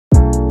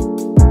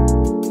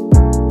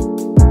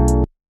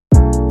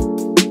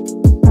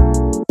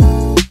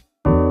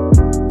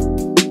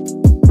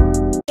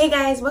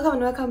guys, welcome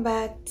and welcome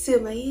back to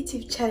my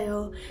YouTube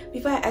channel.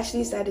 Before I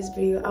actually start this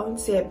video, I want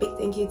to say a big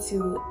thank you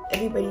to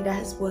everybody that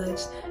has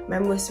watched my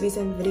most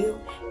recent video.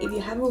 If you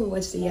haven't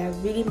watched it yet,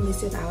 I'm really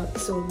missing out,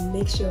 so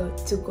make sure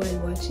to go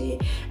and watch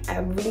it.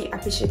 I'm really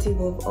appreciative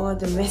of all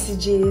the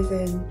messages,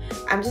 and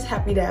I'm just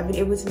happy that I've been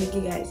able to make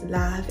you guys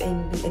laugh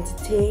and be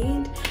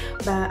entertained.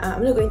 But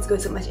I'm not going to go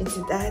too much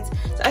into that.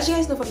 So as you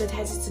guys know from the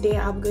title, today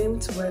I'm going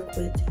to work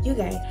with you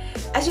guys.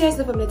 As you guys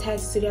know from the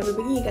title, today I'll be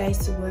bringing you guys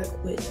to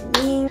work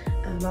with me.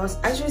 I was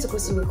actually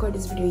supposed to record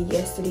this video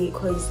yesterday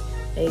because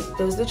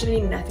there was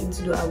literally nothing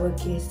to do at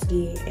work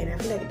yesterday, and I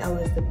feel like that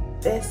was the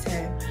best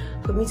time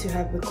for me to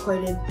have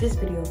recorded this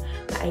video,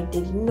 but I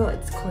did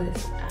not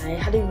because I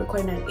hadn't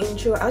recorded an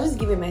intro. I was just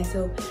giving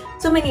myself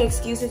so many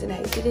excuses and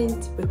I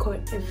didn't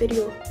record a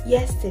video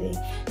yesterday,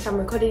 so I'm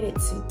recording it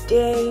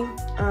today.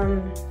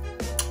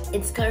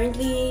 It's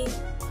currently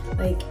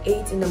like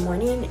 8 in the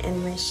morning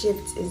and my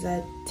shift is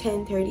at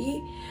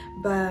 10:30,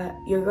 but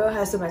your girl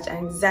has so much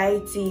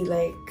anxiety.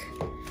 Like,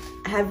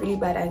 I have really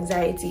bad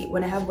anxiety.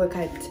 When I have work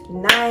at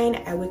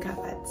 9, I wake up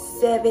at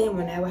 7.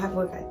 When I have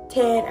work at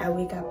 10, I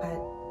wake up at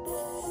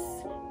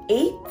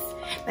 8.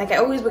 Like, I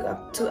always wake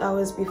up 2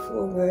 hours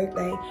before work.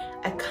 Like,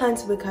 I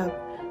can't wake up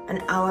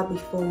an hour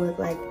before work.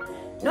 Like,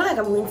 not like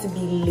I'm going to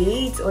be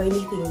late or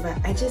anything, but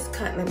I just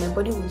can't. Like, my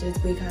body will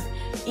just wake up.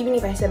 Even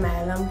if I set my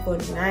alarm for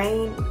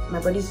 9,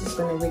 my body's just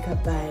gonna wake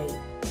up by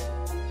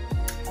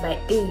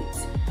 8.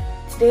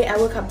 Today I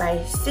woke up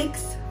by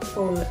 6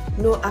 for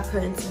no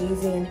apparent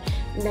reason,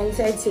 and I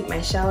decided to take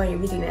my shower and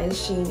everything. I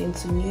just changed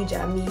into new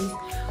jammies,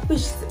 which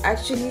is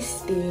actually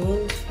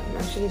stained. I'm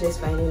actually just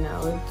finding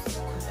out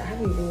because I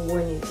haven't even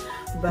worn it,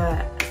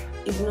 but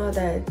ignore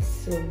that.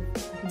 So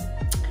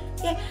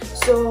yeah,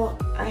 so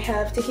I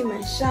have taken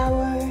my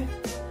shower.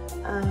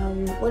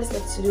 What is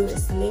left to do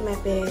is to lay my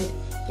bed,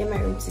 get my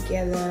room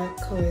together,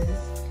 because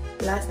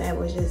last night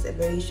was just a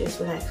very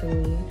stressful night for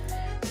me.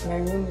 My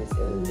room is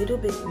a little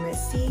bit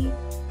messy,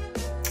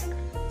 so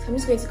I'm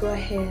just going to go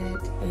ahead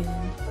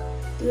and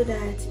do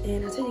that,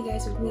 and I'll take you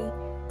guys with me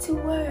to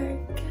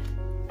work.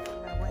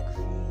 My work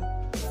fit.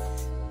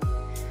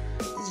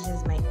 This is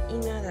just my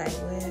inner that I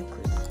wear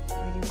because it's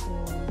really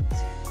cold,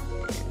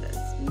 and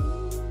that's me.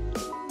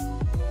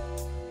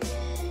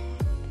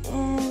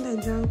 And I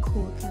drank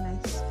Coke and I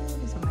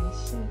spilled this on my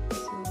shirt,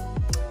 so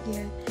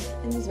yeah.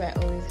 And this is where I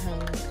always hang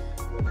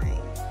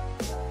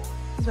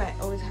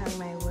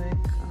my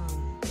work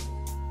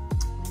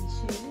my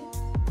shirt.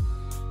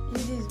 And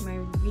this is my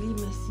really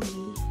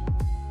messy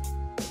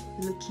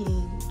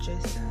looking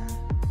dresser,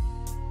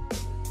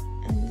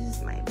 and this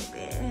is my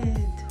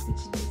bed,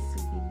 which needs to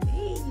be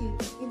made. I'm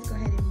going to go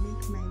ahead and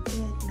make my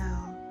bed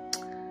now,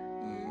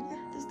 and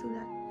yeah, let's do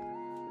that.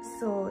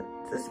 So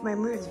my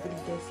mirror is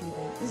really dirty.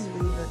 Like, this is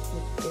really not the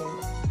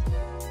best.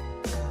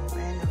 I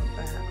know,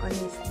 but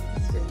honestly,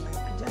 this is just my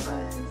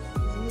pajamas.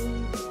 It's me,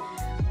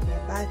 my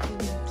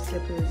bathroom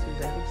slippers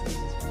with everything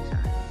just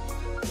pajamas.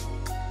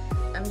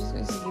 I'm just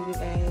going to give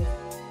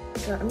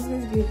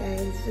you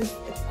guys just a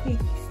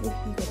quick sneak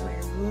peek of my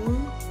room.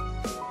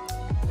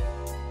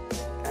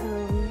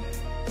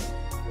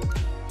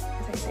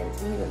 As I said, it's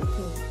really really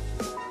clean.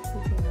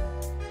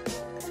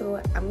 So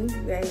I'm going to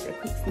give you guys a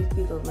quick sneak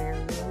peek of my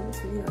room. It's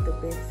really not the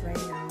best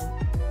right now.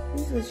 I'm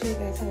just going to show you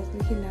guys how it's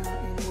looking now,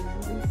 and then I'm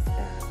going to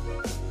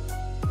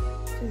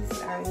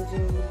just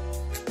arranging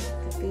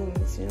the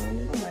things, you know.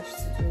 There's not much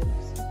to do.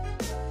 So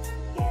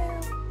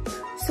yeah.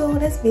 So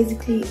that's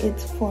basically it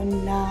for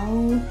now.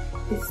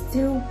 It's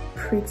still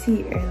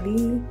pretty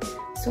early,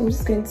 so I'm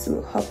just going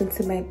to hop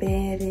into my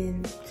bed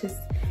and just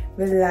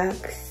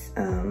relax.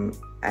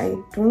 I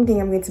don't think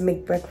I'm going to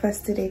make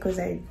breakfast today because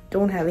I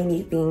don't have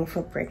anything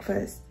for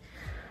breakfast.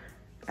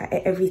 I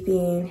ate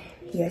everything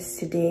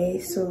yesterday,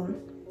 so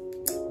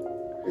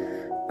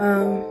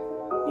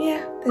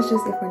yeah, that's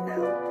just it for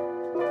now.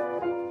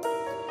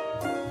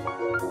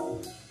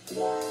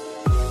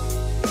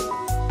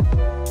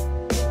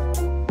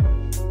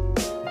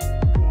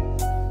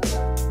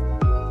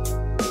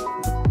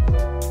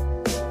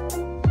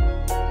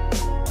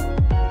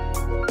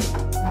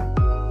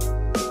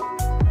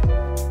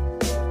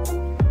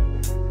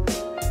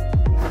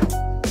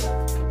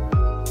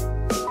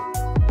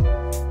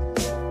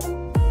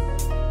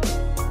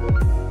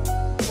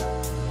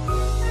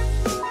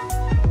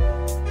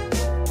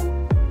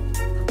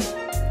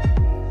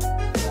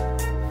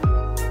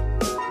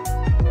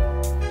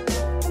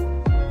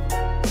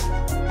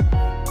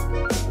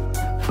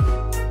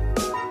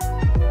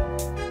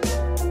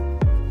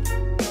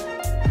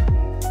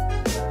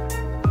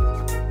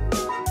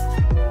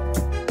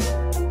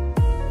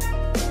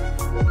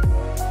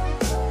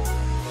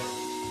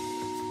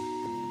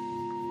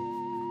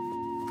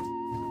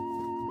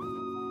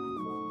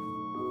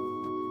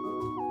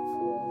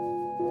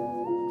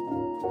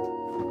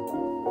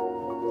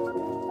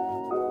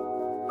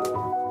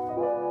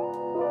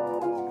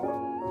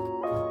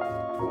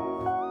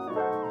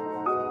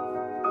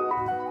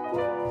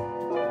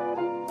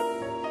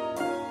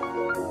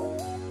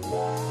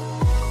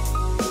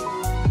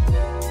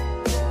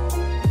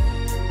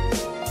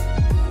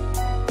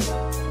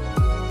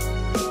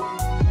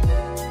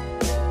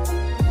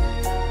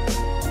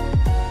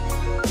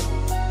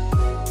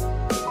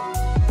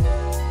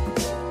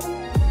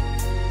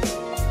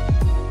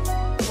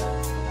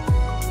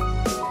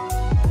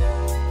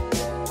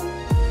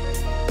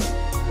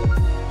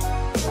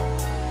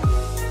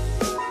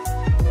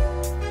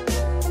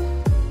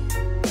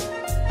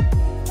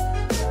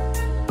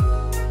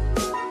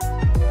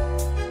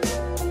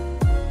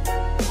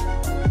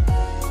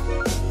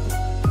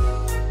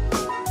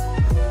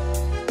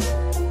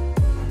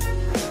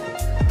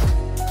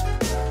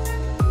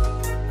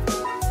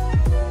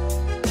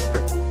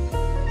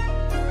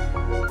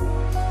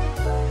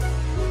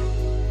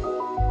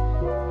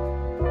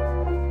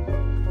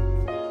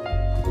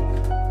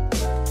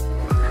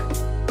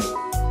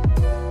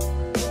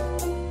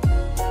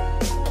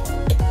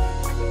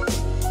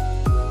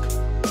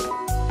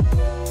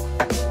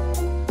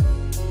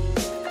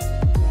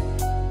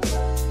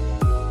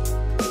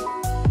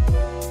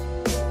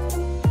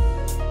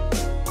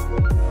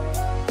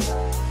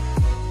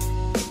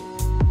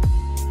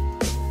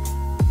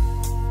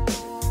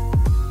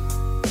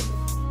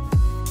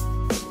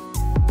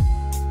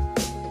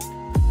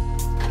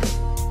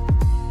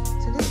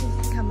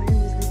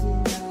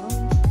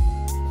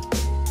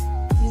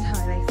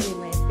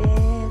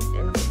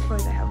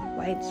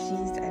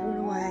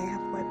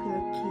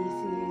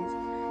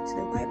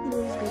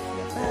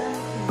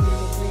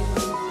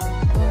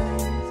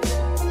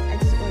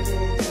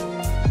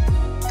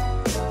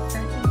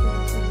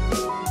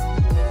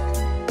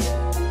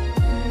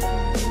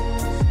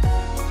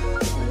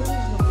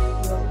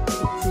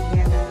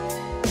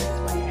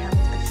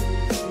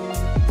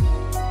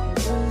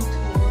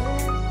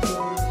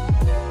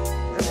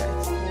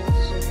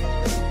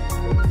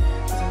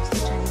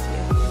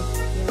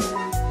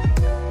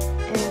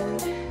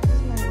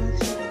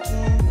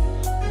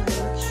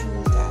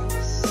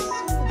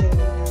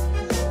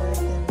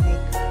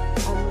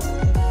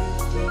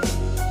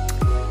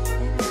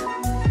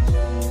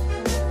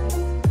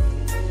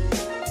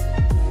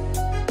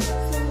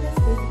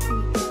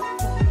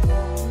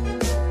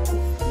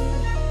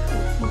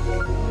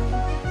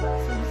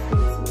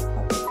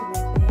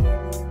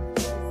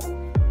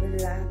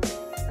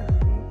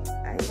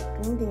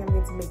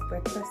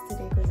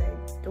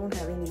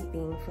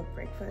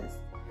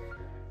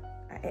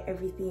 I ate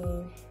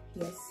everything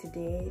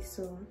yesterday,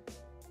 so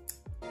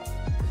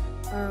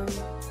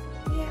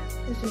yeah,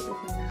 that's just it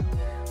for now.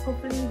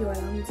 Hopefully you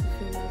allow me to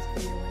film this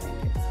video when I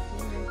get to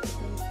work. So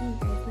see you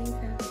guys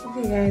later.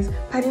 Okay guys,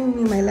 pardon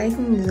me, my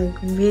lighting is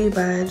like really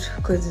bad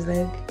because it's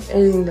like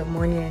early in the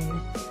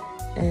morning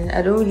and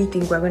I don't really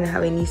think we're gonna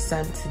have any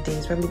sun today.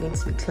 It's probably going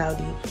to be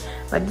cloudy,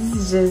 but this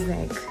is just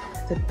like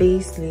the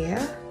base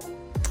layer.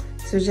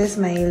 So just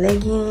my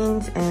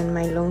leggings and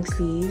my long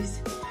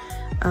sleeves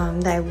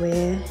that I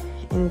wear,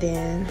 and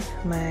then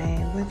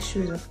my work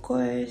shoes of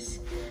course,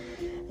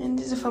 and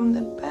this is from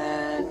the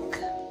back.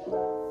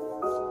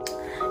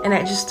 And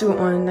I just threw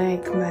on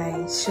like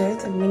my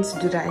shirt. I'm going to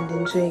do that and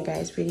then show you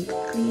guys really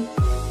quickly.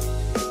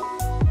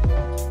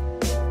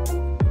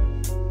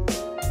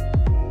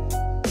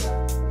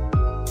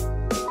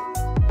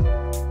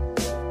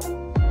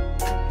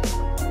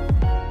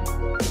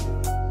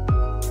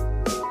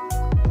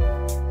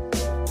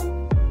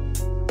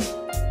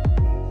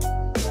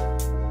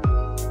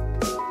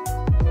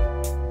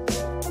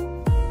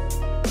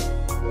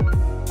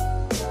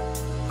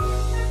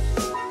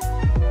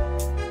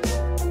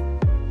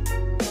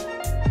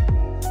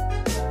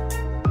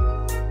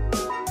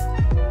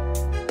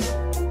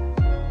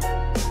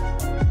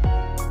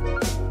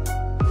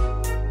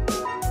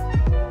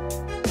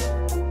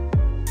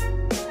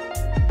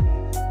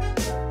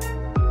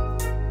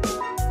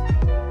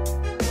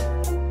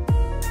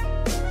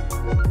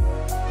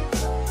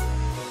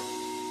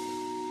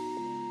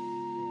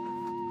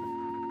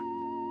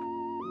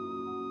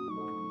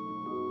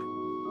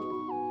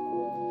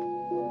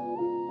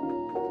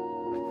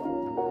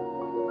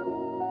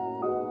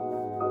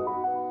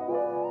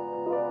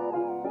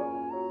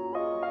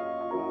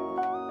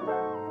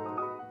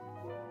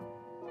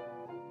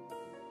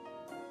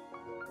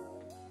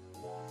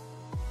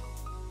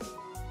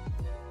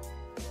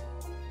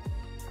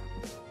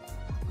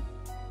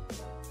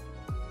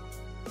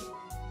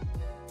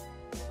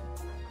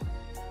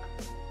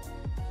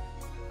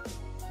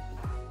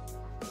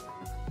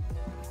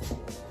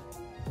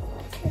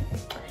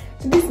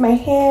 So this is my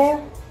hair.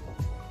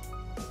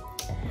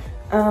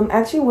 I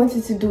actually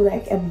wanted to do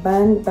like a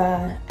bun,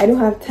 but I don't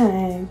have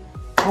time.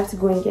 I have to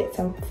go and get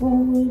some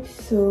food,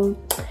 so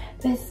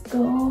let's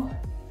go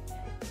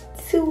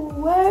to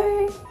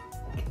work.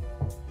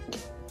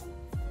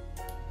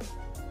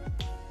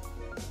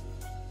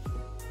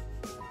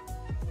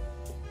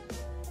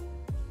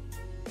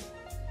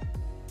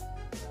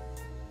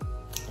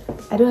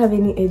 I don't have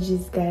any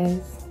edges,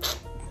 guys.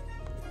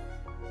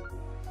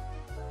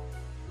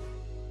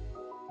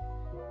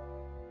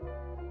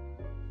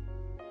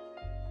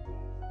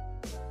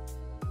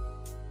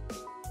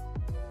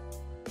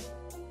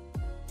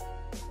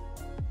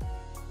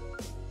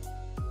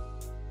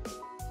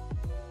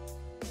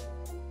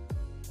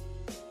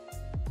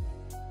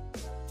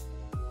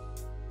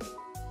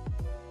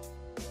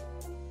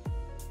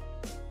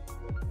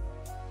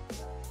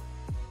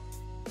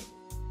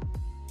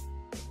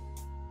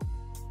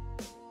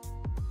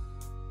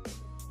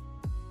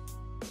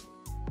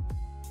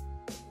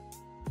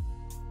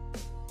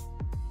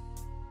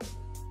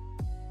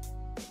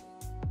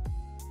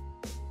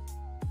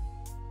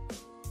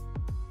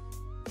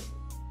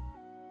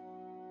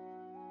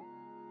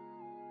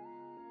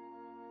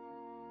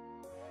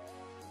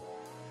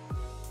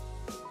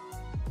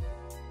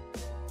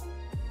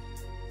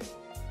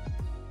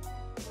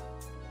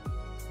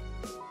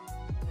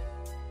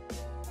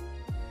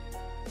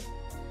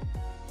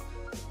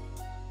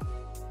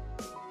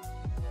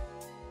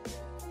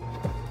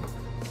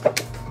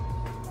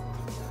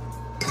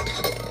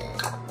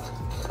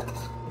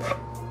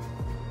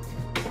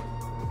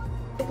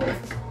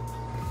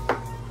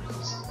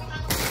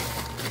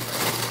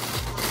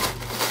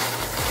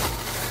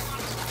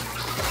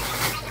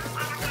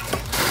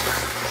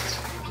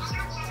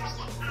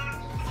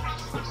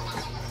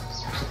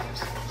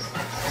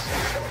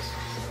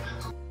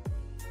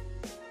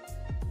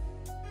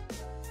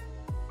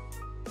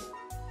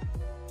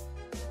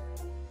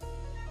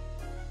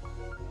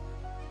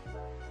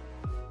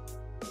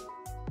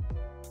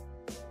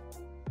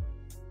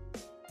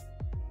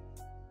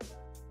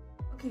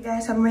 Okay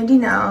guys, I'm ready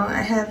now.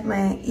 I have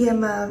my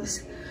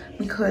earmuffs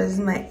because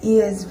my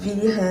ears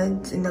really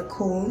hurt in the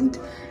cold,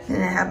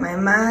 and I have my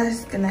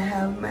mask, and I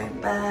have my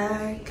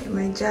bag and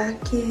my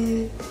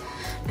jacket,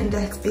 and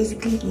that's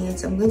basically it.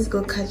 So I'm going to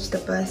go catch the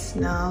bus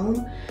now.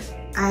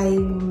 I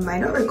might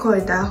not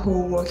record that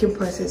whole walking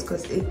process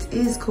because it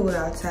is cold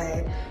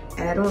outside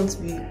and I don't want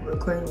to be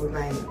recording with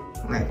my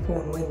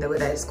phone when the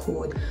weather is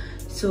cold.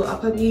 So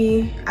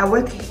I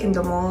work in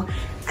the mall.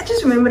 I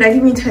just remembered I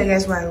didn't even tell you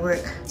guys where I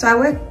work. So I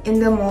work in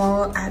the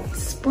mall at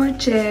Sport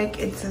Check.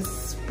 It's a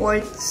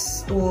sports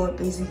store,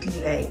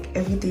 basically like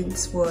everything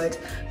sport,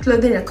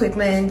 clothing,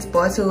 equipment,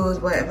 bottles,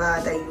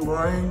 whatever that you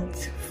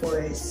want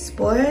for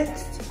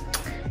sports.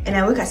 And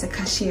I work as a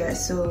cashier.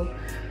 So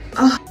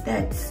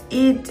that's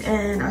it,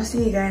 and I'll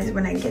see you guys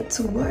when I get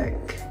to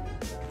work.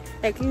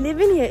 Like,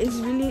 living here is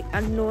really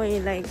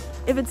annoying. Like,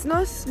 if it's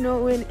not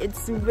snowing,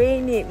 it's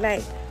raining.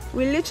 Like,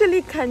 We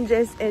literally can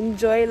just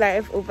enjoy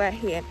life over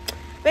here.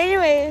 But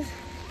anyways,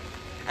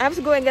 I have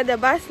to go and get the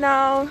bus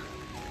now,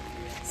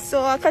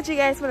 so I'll catch you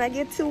guys when I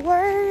get to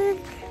work.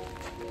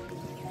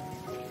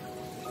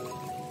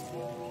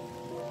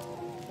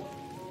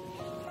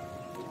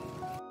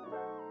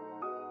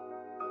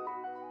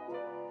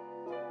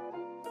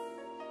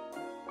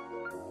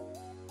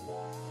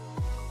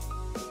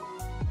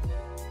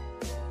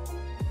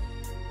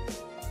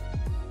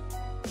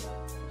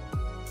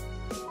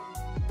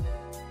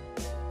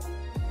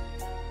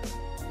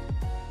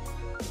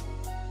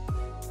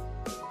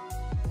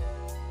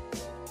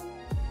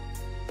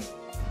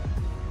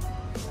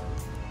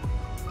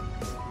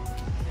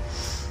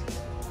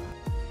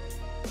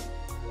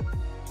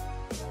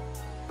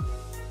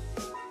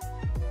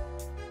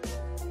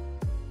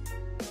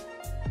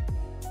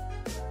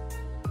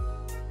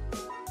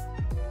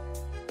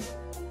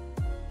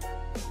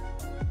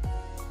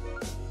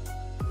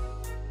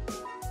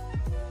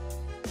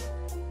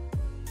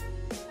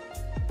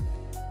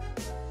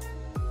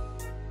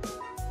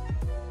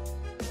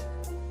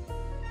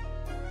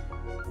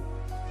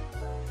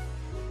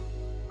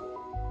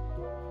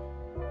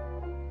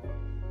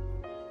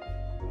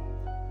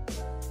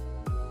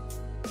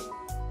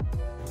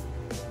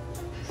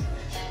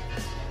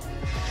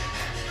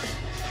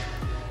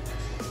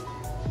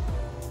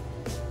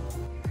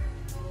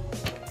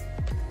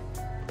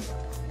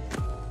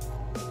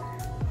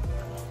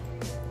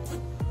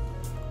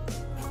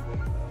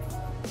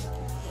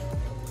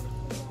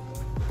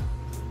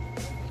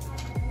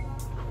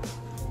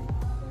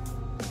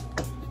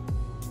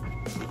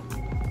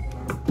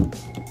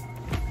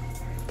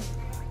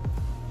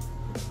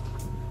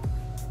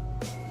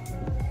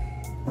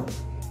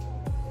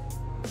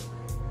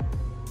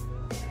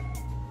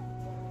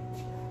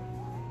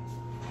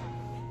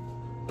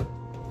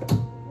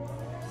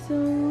 So,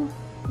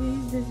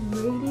 where's this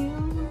radio?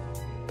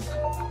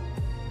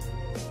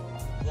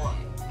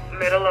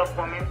 Middle of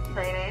women's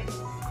training.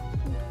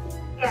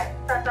 Yes,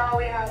 that's all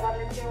we have on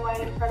the 2 white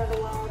in front of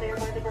the wall there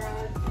by the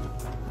garage.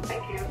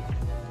 Thank you.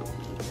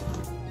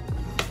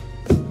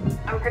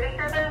 I'm pretty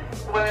sure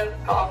there's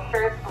women's golf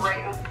shirts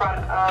right in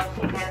front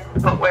of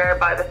men's footwear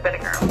by the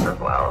fitting rooms as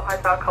well.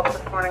 I saw a couple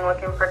this morning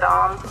looking for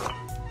Dom.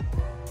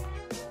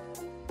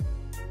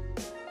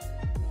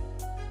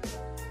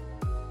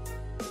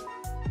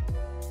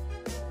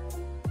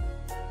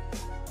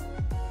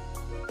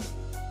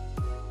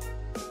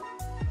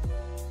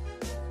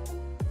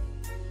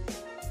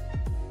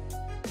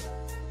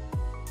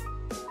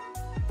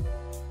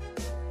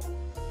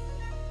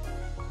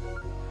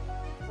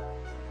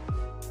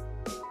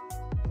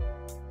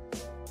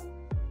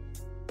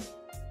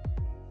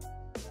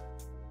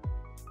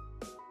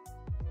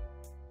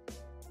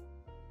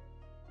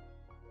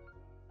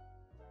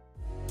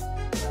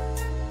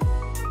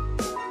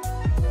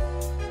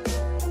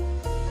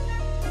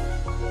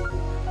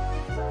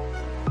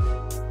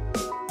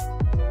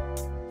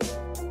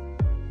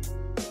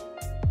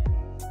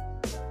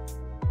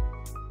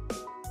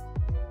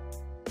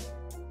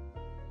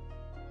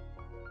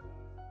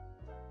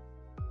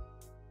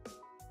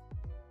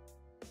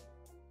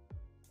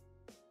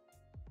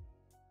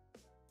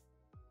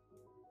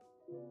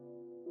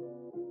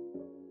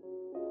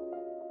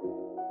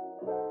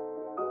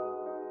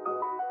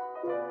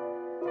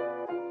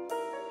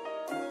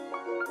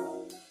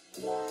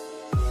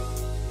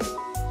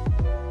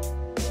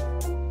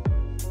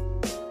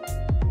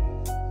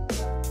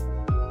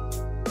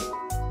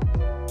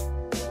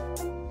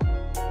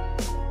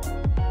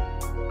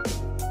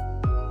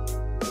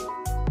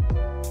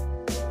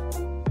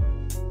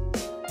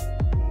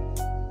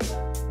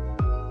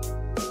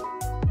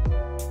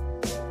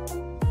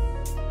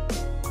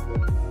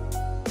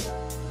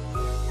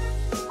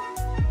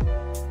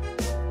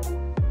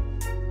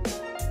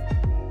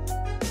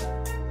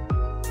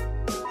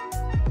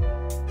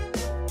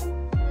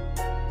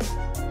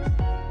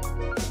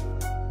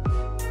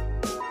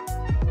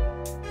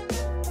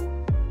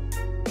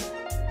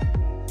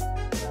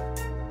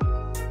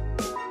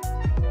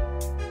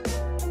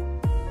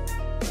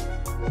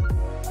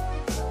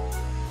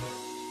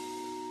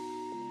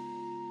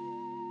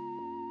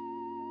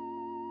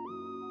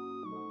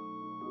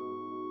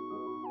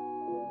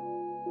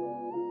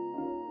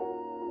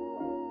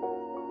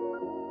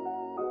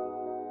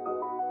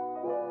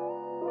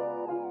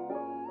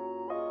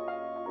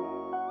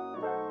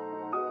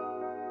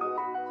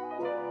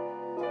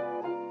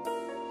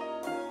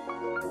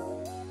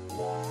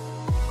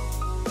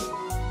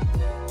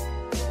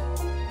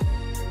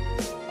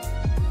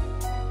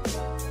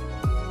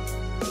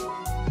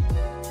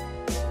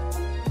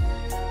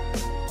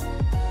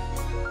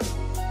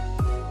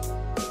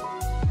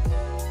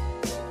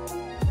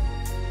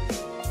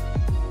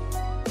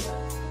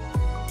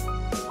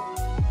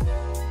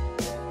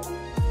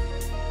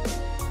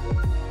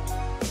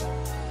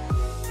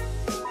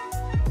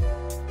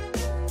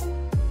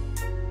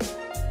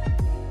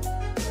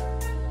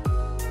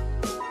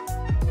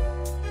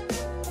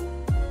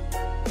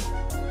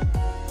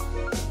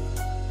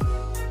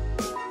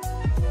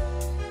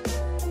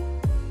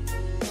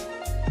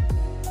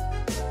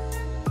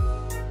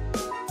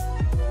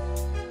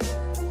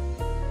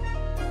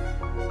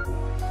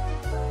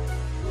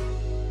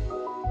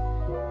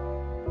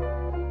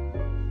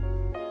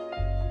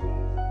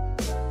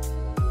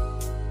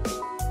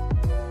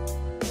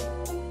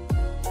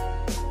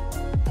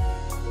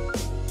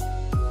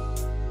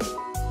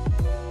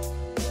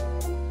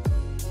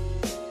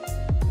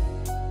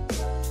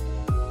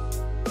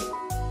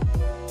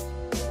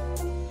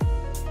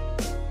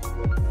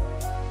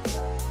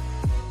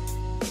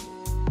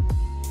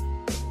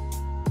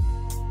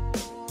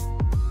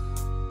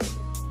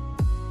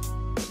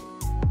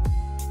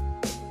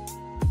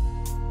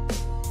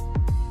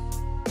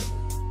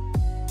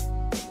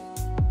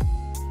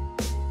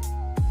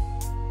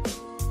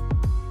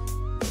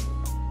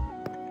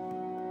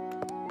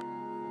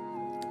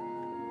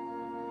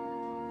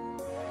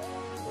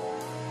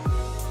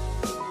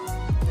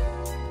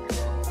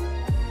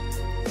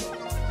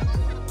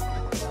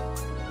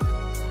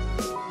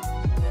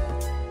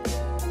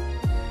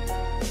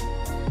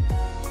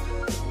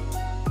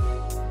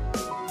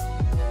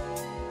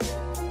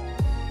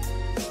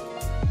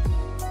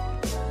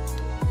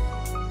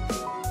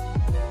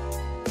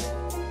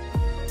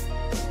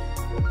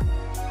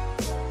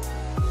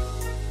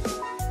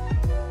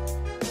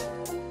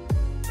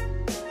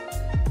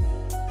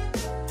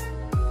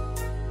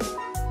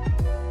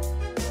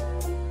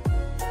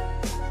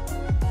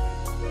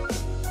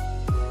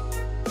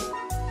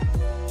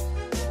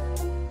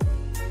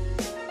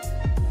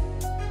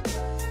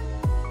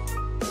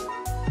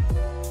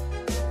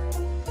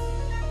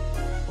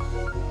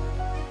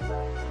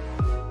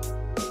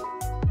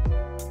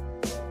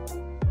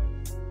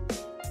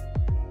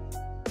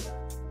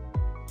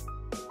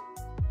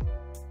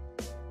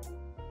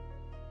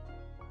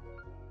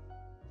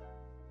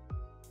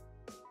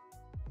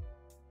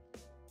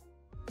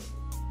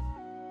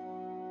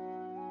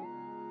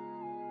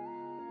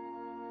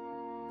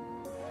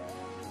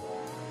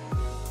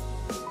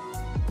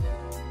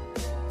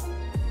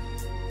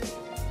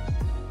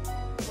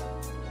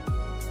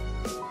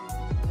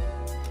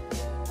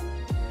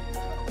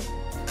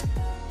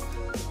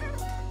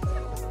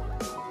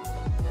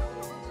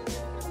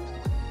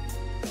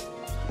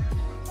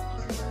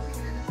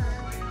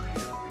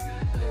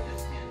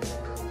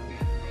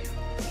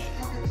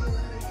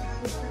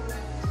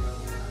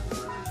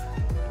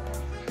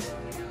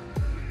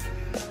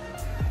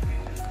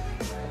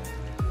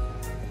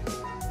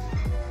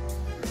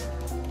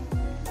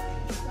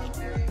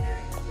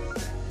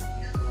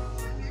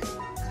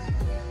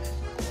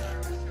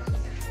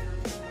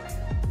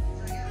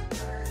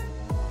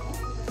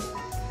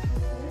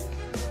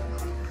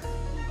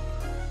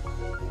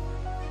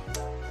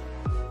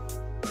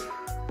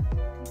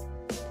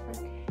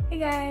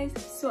 guys,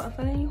 so I'm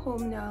finally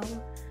home now.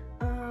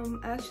 I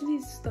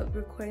actually stopped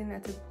recording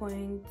at a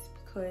point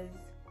because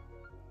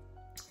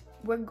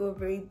work got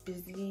very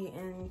busy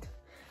and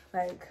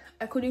like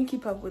I couldn't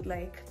keep up with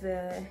like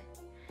the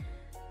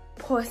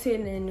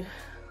pausing and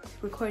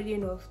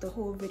recording of the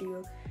whole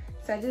video,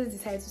 so I just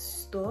decided to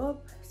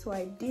stop. So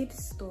I did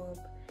stop,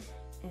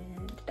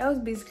 and that was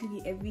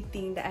basically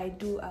everything that I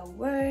do at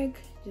work.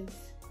 Just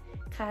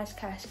cash,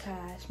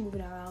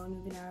 moving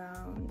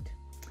around.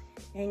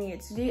 And yeah,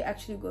 today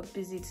actually got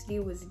busy. Today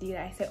was the day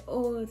that I said,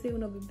 oh, today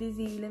will not be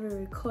busy, let me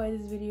record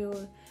this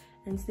video,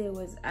 and today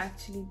was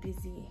actually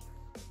busy.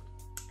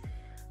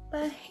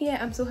 But yeah,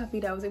 I'm so happy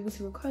that I was able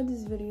to record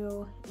this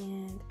video,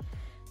 and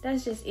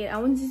that's just it. I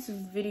wanted to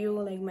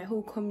video like my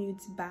whole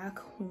commute back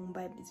home,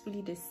 but it's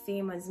really the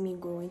same as me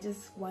going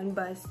just one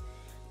bus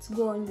to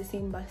go on, the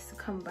same bus to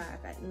come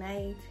back at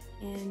night.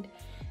 And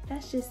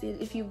that's just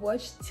it. If you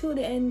watched till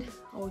the end,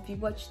 or if you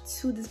watched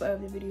to this part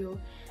of the video,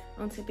 I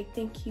want to say a big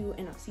thank you,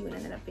 and I'll see you in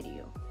another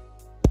video.